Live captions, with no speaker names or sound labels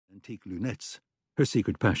antique lunettes, her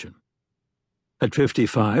secret passion. At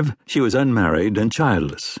 55, she was unmarried and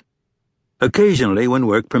childless. Occasionally, when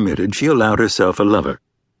work permitted, she allowed herself a lover.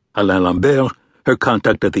 Alain Lambert, her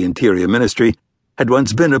contact at the Interior Ministry, had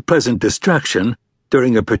once been a pleasant distraction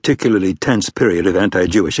during a particularly tense period of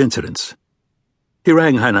anti-Jewish incidents. He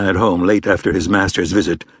rang Hannah at home late after his master's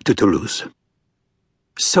visit to Toulouse.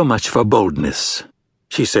 "So much for boldness,"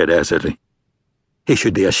 she said acidly. "He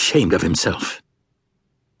should be ashamed of himself."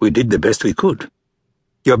 "We did the best we could."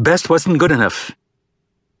 "Your best wasn't good enough."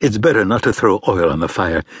 "It's better not to throw oil on the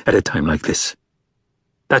fire at a time like this."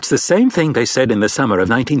 "That's the same thing they said in the summer of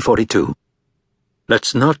 1942.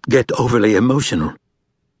 "Let's not get overly emotional."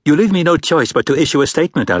 "You leave me no choice but to issue a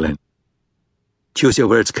statement, Alain." "Choose your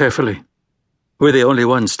words carefully. We're the only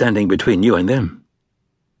ones standing between you and them."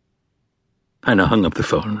 Hannah hung up the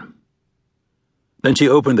phone. Then she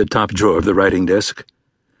opened the top drawer of the writing desk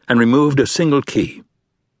and removed a single key.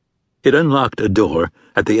 It unlocked a door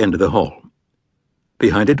at the end of the hall.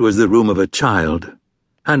 Behind it was the room of a child,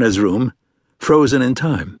 Hannah's room, frozen in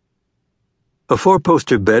time. A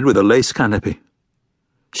 4-poster bed with a lace canopy,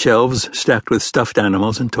 shelves stacked with stuffed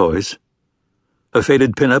animals and toys, a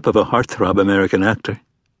faded pin-up of a heartthrob American actor,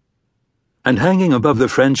 and hanging above the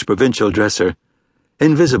French provincial dresser,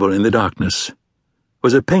 invisible in the darkness,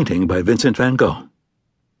 was a painting by Vincent van Gogh.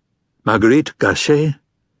 Marguerite Gachet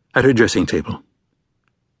at her dressing table.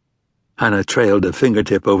 Hannah trailed a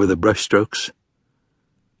fingertip over the brushstrokes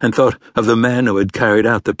and thought of the man who had carried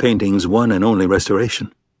out the painting's one and only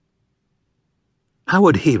restoration. How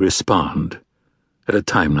would he respond at a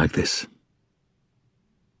time like this?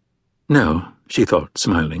 No, she thought,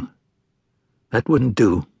 smiling. That wouldn't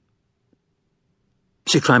do.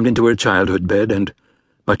 She climbed into her childhood bed and,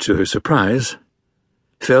 much to her surprise,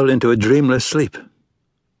 fell into a dreamless sleep.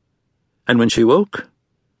 And when she woke,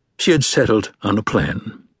 she had settled on a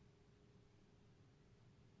plan.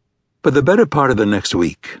 For the better part of the next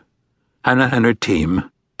week, Hannah and her team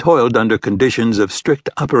toiled under conditions of strict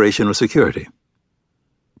operational security.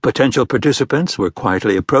 Potential participants were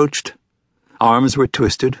quietly approached, arms were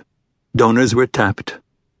twisted, donors were tapped.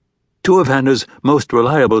 Two of Hannah's most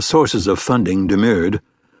reliable sources of funding demurred,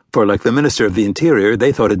 for like the Minister of the Interior,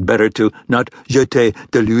 they thought it better to not jeter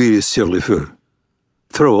de l'huile sur le feu,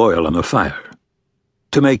 throw oil on the fire.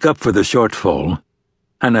 To make up for the shortfall,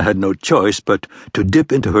 Hannah had no choice but to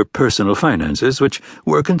dip into her personal finances, which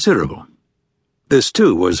were considerable. This,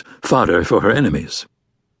 too, was fodder for her enemies.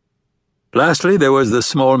 Lastly, there was the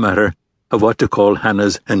small matter of what to call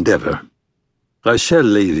Hannah's endeavor. Rachel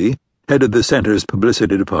Levy, head of the center's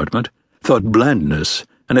publicity department, thought blandness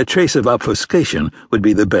and a trace of obfuscation would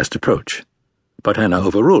be the best approach. But Hannah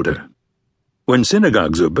overruled her. When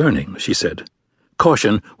synagogues were burning, she said,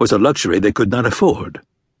 caution was a luxury they could not afford.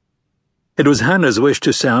 It was Hannah's wish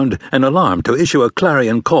to sound an alarm, to issue a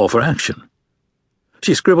clarion call for action.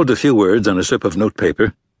 She scribbled a few words on a slip of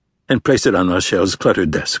notepaper and placed it on Rachel's cluttered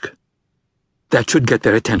desk. That should get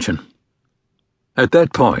their attention. At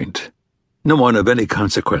that point, no one of any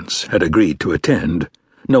consequence had agreed to attend,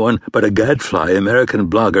 no one but a gadfly American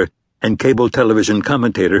blogger and cable television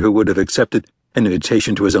commentator who would have accepted an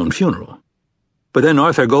invitation to his own funeral. But then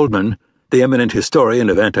Arthur Goldman, the eminent historian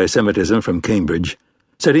of anti-Semitism from Cambridge,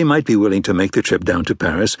 said he might be willing to make the trip down to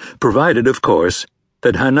Paris, provided, of course,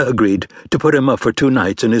 that Hannah agreed to put him up for 2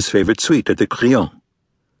 nights in his favorite suite at the Crillon.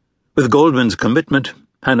 With Goldman's commitment,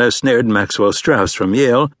 Hannah snared Maxwell Strauss from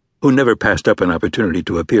Yale, who never passed up an opportunity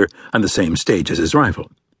to appear on the same stage as his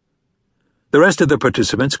rival. The rest of the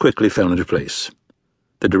participants quickly fell into place.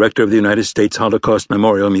 The director of the United States Holocaust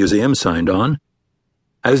Memorial Museum signed on,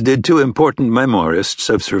 as did 2 important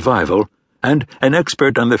memorists of survival and an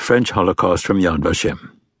expert on the French Holocaust from Yad Vashem.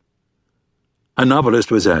 A novelist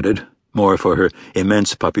was added, more for her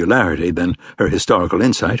immense popularity than her historical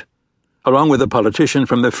insight, along with a politician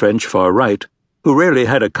from the French far right who rarely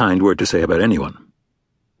had a kind word to say about anyone.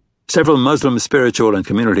 Several Muslim spiritual and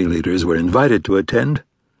community leaders were invited to attend.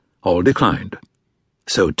 All declined.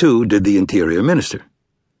 So too did the Interior Minister.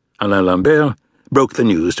 Alain Lambert broke the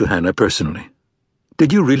news to Hannah personally.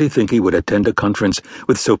 Did you really think he would attend a conference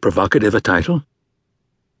with so provocative a title?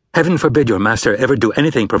 Heaven forbid your master ever do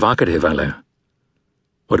anything provocative, Alain.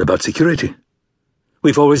 What about security?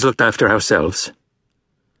 We've always looked after ourselves.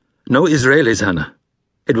 No Israelis, Hannah.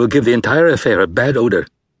 It will give the entire affair a bad odor.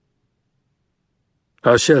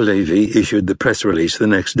 Rachel Levy issued the press release the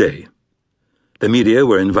next day. The media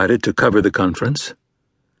were invited to cover the conference.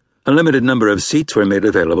 A limited number of seats were made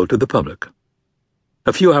available to the public.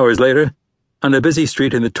 A few hours later, on a busy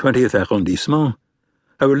street in the 20th arrondissement,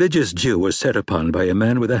 a religious Jew was set upon by a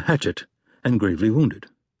man with a hatchet and gravely wounded.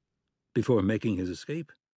 Before making his escape,